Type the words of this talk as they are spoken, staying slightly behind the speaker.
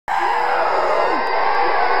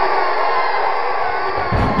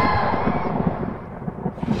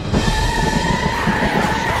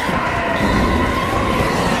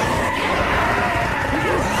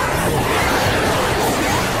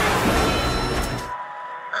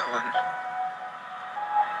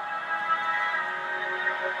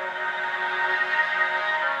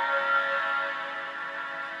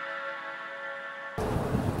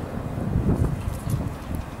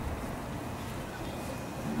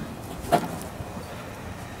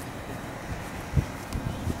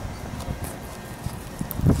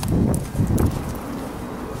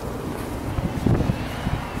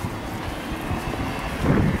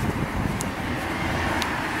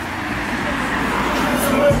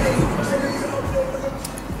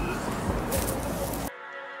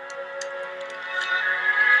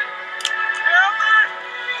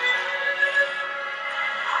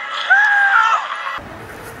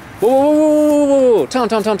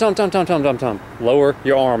Tom. Lower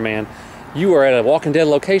your arm, man. You are at a Walking Dead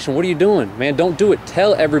location. What are you doing? Man, don't do it.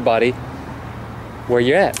 Tell everybody where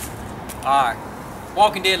you're at. Alright.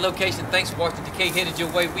 Walking Dead location. Thanks for watching Decay Headed Your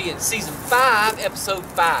Way. We in season 5, episode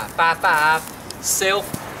 5.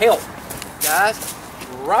 Self-help. Guys,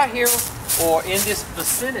 right here or in this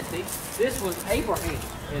vicinity, this was Abraham.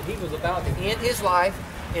 And he was about to end his life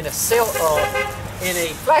in a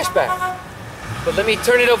flashback. But let me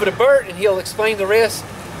turn it over to Bert and he'll explain the rest.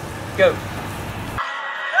 Go.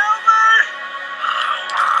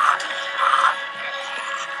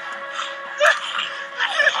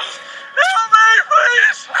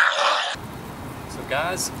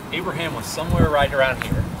 Guys, Abraham was somewhere right around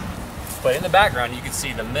here. But in the background you can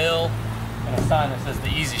see the mill and a sign that says the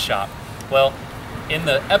Easy Shop. Well, in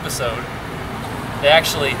the episode, they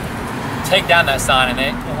actually take down that sign and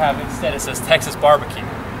they have instead it says Texas Barbecue.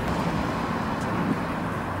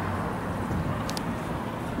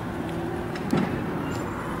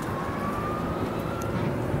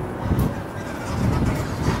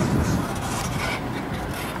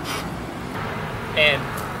 And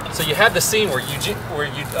so you have the scene where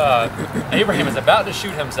Abraham is about to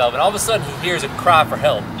shoot himself, and all of a sudden he hears a cry for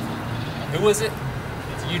help. Who is it?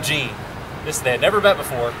 It's Eugene. They had never met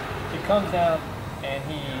before. He comes down and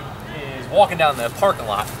he is walking down the parking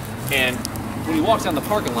lot. And when he walks down the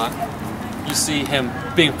parking lot, you see him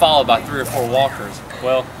being followed by 3 or 4 walkers.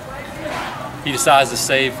 Well, he decides to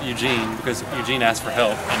save Eugene because Eugene asked for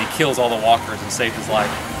help, and he kills all the walkers and saved his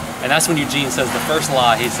life. And that's when Eugene says the first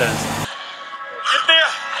lie. He says, "Get there!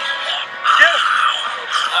 Get him!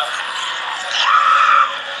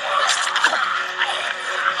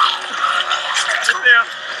 Get there!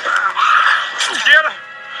 Get him!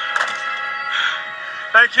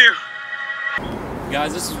 Thank you."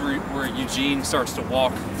 Guys, this is where Eugene starts to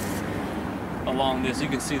walk along this. You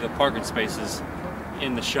can see the parking spaces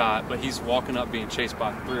in the shot, but he's walking up being chased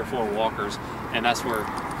by 3 or 4 walkers, and that's where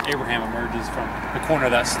Abraham emerges from the corner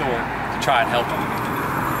of that store to try and help him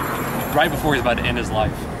right before he's about to end his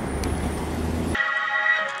life.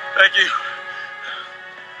 Thank you.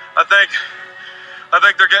 I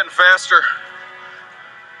think they're getting faster.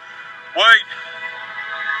 Wait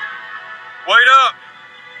up.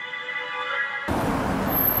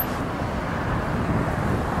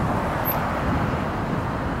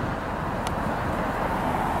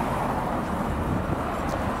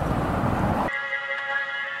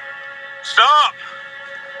 Stop!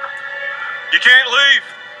 You can't leave.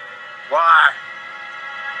 Why?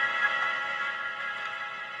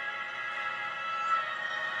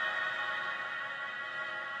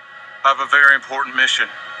 I have a very important mission.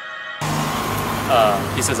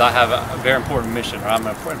 He says, I have a very important mission, or I'm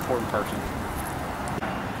an important person.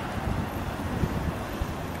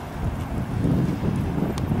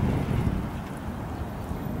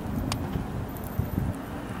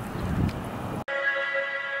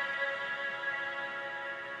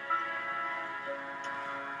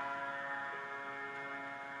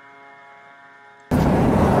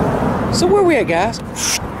 So where we at, guys?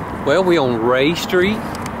 Well, we on Ray Street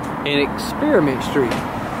and Experiment Street.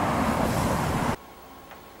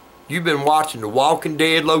 You've been watching the Walking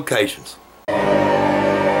Dead locations.